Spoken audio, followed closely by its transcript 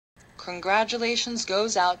Congratulations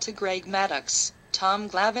goes out to Greg Maddux,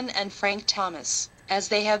 Glavine and Frank Thomas, as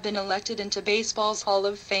they have been elected into baseball's Hall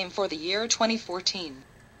of Fame for the year 2014.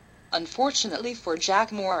 Unfortunately for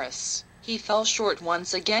Jack Morris, he fell short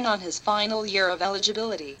once again on his final year of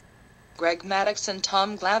eligibility. Greg Maddux and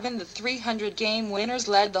Glavine, the 300-game winners,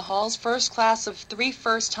 led the Hall's first class of 3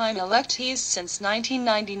 first-time electees since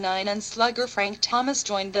 1999, and slugger Frank Thomas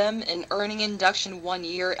joined them in earning induction 1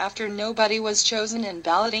 year after nobody was chosen in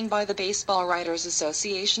balloting by the Baseball Writers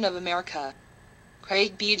Association of America.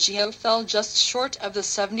 Craig Biggio fell just short of the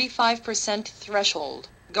 75% threshold,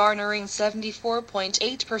 garnering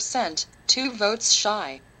 74.8%, 2 votes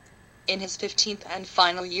shy. In his 15th and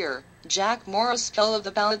final year, Jack Morris fell of the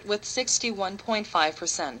ballot with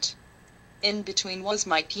 61.5%. In between was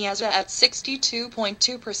Mike Piazza at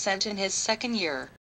 62.2% in his second year.